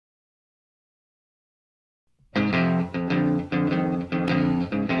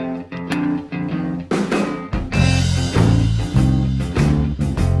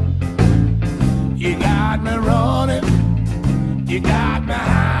me running, you got me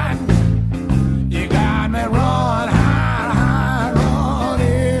high, you got me run high, high, run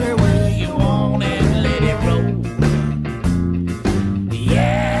any way you want and let it roll.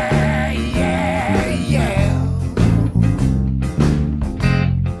 Yeah, yeah, yeah.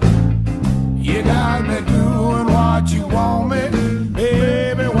 You got me doing what you want me,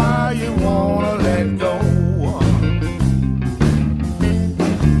 baby, why you wanna let go?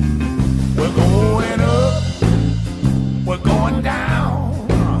 We're going up, we're going down,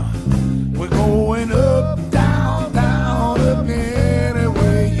 we're going up, down, down, up any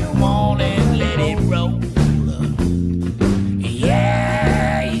way you want and let it roll.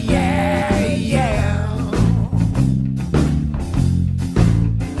 Yeah, yeah, yeah.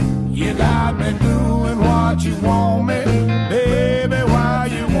 You got me doing what you want me, baby, why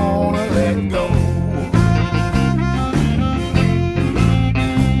you wanna let go?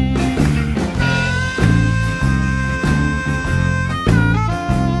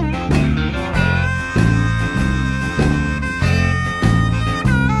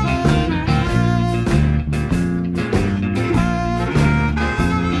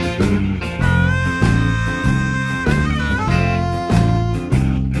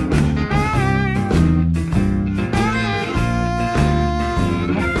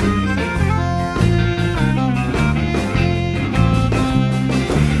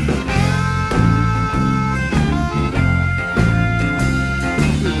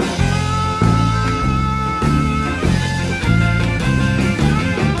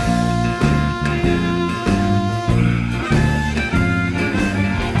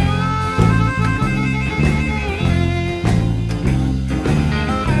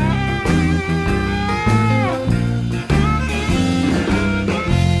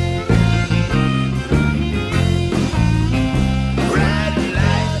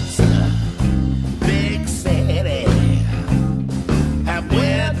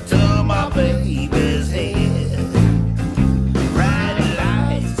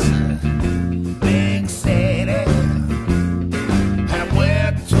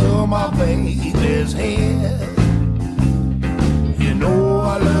 Baby's head. You know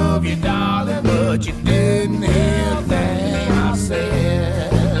I love you, darling, but you didn't hear a thing I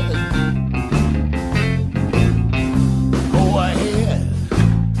said. Go ahead,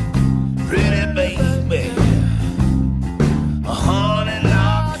 pretty baby, honey,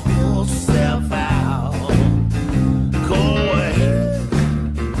 knock yourself out. Go ahead,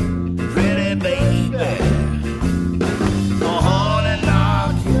 pretty baby,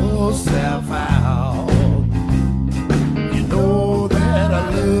 yourself out. You know that I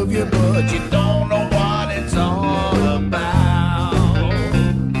love you, but you don't know what it's all about.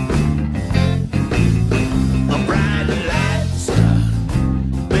 Bright lights,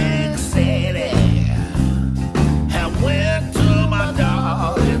 big city. I went to my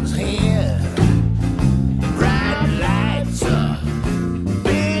darling's head. Bright lights,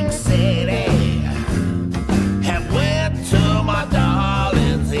 big city. I went to my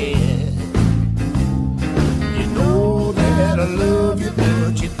darling's head. I love you,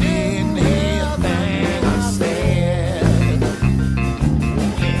 but you